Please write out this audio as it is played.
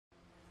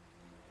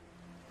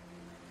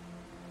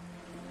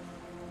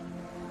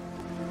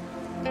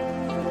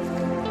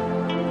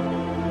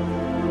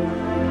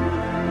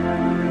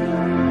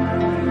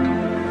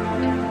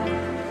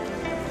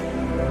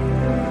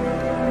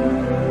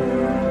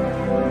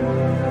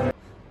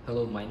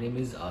name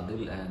is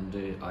Adil and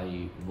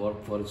I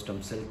work for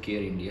Stem Cell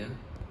Care India.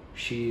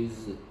 She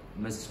is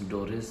Miss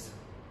Doris.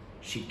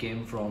 She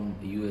came from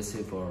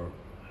USA for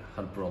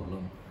her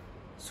problem.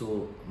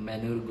 So, may I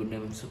know your good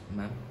name,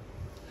 ma'am?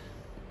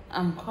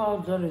 I'm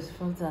called Doris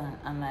Fulton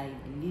and I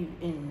live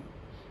in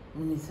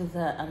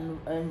Minnesota and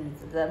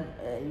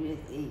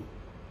USA.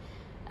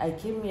 I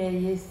came here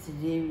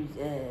yesterday with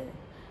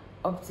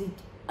optic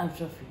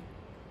atrophy.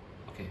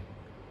 Okay.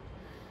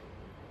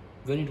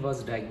 When it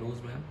was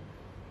diagnosed, ma'am?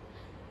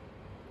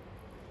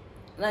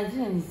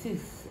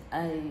 1996,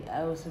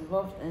 I was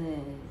involved in a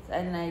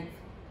cyanide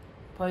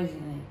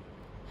poisoning,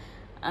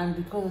 and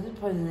because of the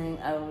poisoning,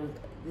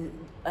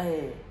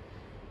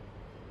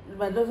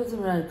 my doctor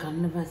told me I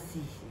can never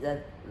see,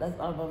 that's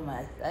all about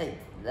my sight,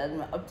 that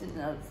my optic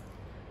nerves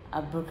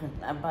are broken,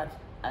 are bad,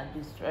 are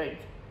destroyed.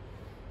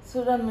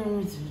 So that made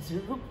me to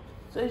look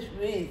such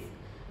ways.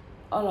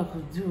 All I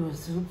could do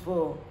was to look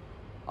for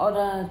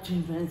other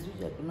treatments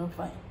which I could not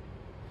find.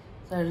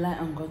 So I relied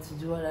on God to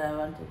do what I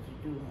wanted to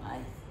do with my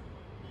eyes.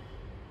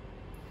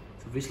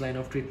 So which line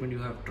of treatment you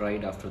have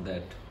tried after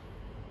that?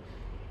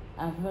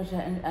 Whenever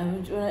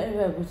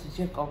I go to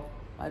check up,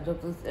 my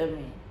doctor tell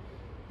me,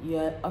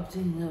 your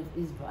optic nerve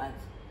is bad,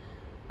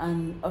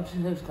 and optic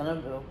nerves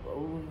cannot be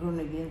grown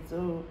again,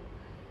 so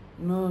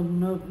no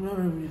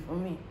remedy for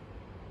me.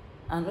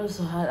 And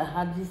also I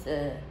had this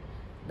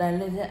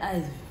dilated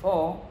eyes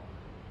before.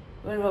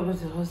 Whenever I go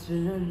to the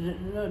hospital,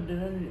 they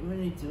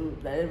don't need to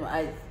dilate my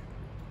eyes.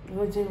 They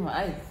will check my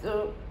eyes.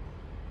 So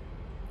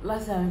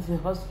last time I went to the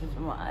hospital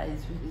for my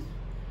eyes, which is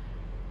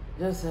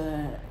just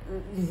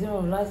December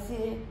of last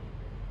year,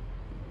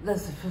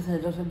 that's the first time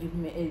the doctor gave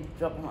me a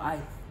drop in my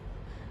eyes.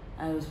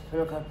 I was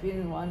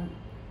pilocarpine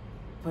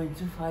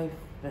 1.25%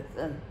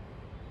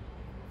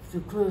 to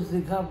close the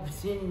gap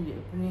between the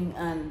opening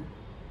and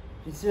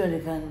to see where they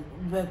can,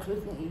 by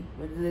closing it,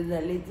 but they're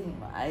dilating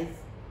my eyes.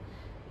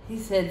 He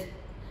said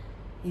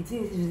he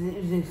thinks if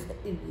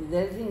the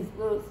dilating is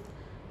closed,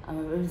 I'm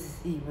able to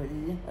see, but it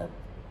didn't help.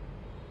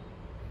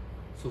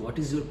 So what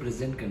is your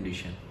present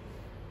condition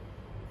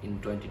in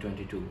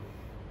 2022?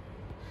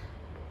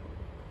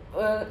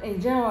 Well, in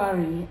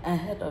January, I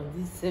heard of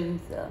this stem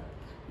cell.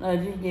 No, I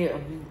didn't hear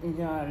of it in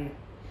January.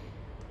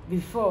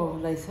 Before,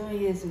 like 7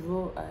 years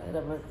ago, I heard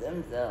about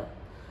stem cell.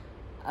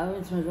 I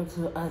went to my doctor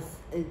to ask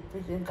a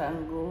patient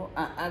can go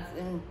and ask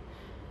him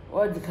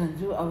what they can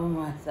do on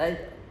my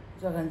side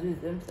so I can do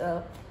stem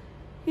cell.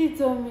 He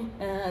told me,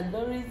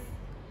 Doris,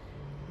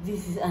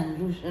 this is an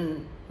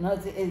illusion,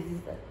 nothing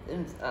exists as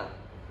stem cell.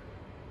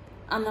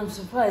 And I'm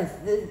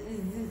surprised, this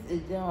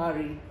is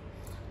January.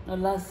 No,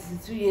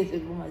 last 2 years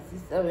ago, my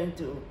sister went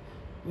to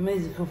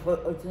Mexico for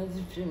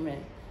alternative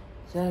treatment.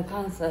 She had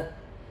cancer,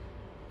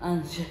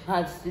 and she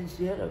heard of stem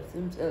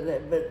cell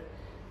there, but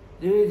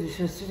the way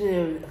she was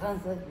treated with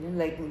cancer, she didn't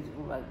like me to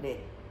go back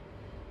there.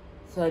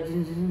 So I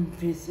didn't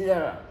pursue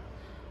her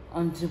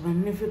until my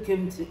nephew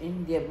came to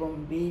India,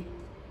 Bombay,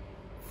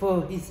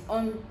 for his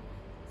own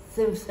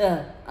stem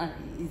cell, and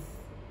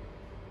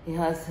he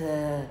has,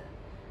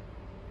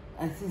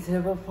 I think,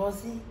 cerebral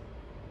palsy,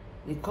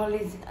 they call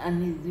it,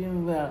 and he's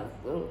doing well.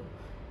 So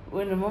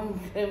when the mom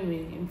came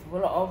in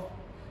follow up,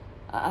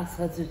 I asked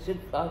her to check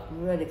out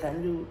where they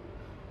can do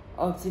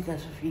optic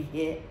atrophy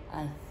here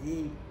and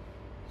see.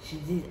 She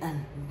did,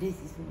 and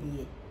this is me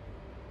here.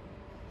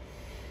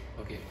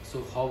 Okay,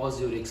 so how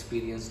was your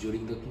experience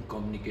during the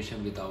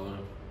communication with our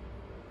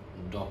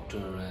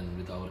doctor and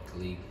with our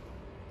colleague?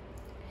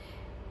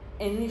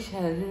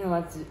 Initially, I didn't know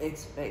what to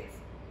expect.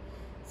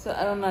 So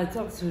when I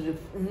talked to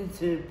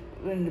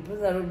when the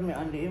person wrote me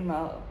on the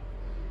email,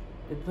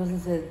 the person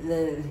said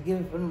that he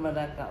gave a phone number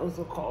that I can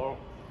also call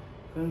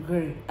for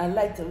inquiry. I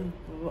like to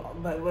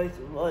look by voice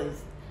to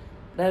voice.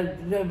 That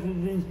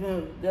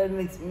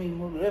makes me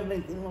more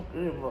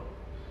credible.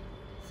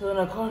 So when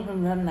I called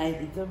him that night,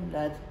 he told me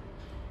that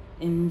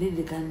indeed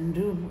they can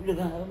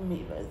help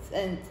me if I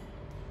send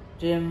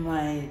them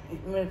my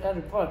medical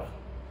report.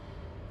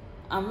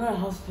 I'm not a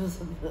hospital,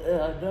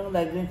 I don't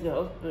like going to the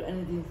hospital or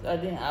anything, so I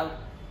didn't have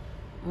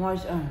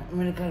much on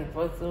medical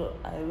report, so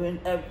I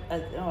went up, I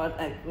did what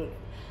I could.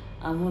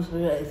 And most of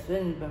it I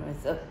explained it by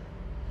myself.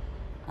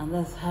 And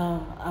that's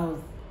how I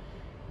was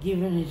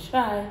given a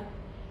try.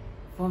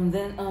 From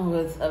then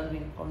onwards, I've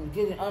been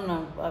communicating on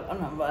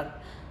and back.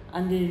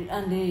 And the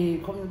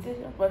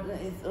communication pattern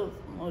is so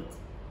smooth.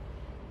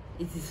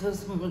 It is so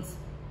smooth.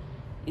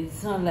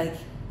 It's not like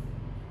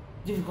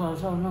difficult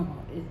at all, no.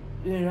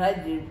 You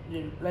write the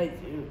reply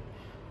to you,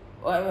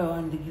 whatever I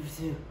want to give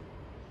to you.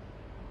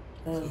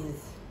 That's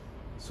it.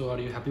 So are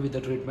you happy with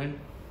the treatment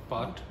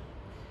part?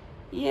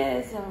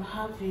 Yes, I'm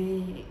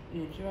happy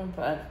with the treatment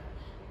part.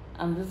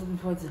 I'm just looking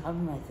forward to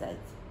having my sight.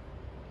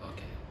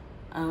 Okay.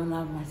 I want to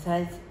have my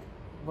sight,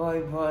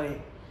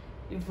 boy.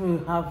 If you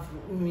have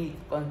me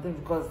content,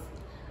 because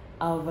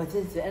I'll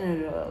purchase to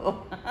any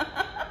level.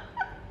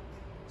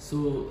 So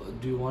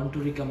do you want to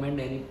recommend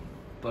any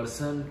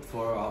person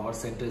for our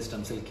center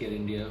Stem Cell Care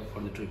India for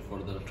the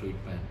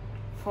treatment?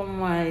 From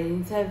my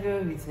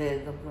interview with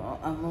Dr.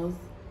 Amos,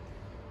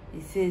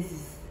 he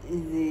says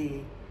it's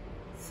the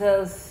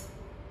cells,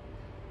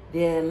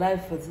 their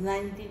life for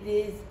 90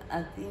 days,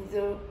 I think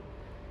so,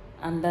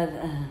 and that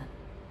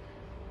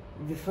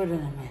before then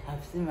I might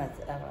have seen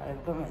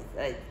I've got my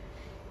sight.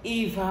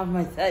 If I have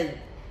my sight,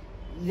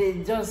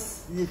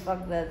 just the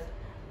fact that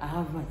I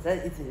have my sight,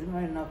 it is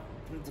not enough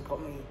for people to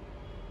come in.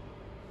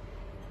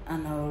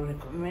 And I will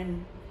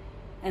recommend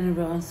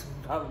anybody wants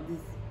to have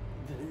this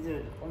procedure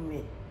to come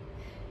in.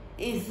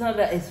 It's not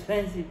that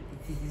expensive,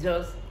 it is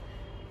just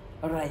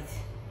alright.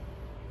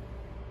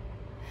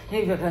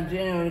 If I can do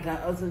anyone, can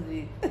also do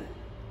it.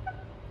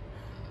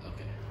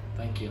 Okay,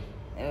 thank you.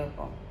 You're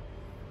welcome.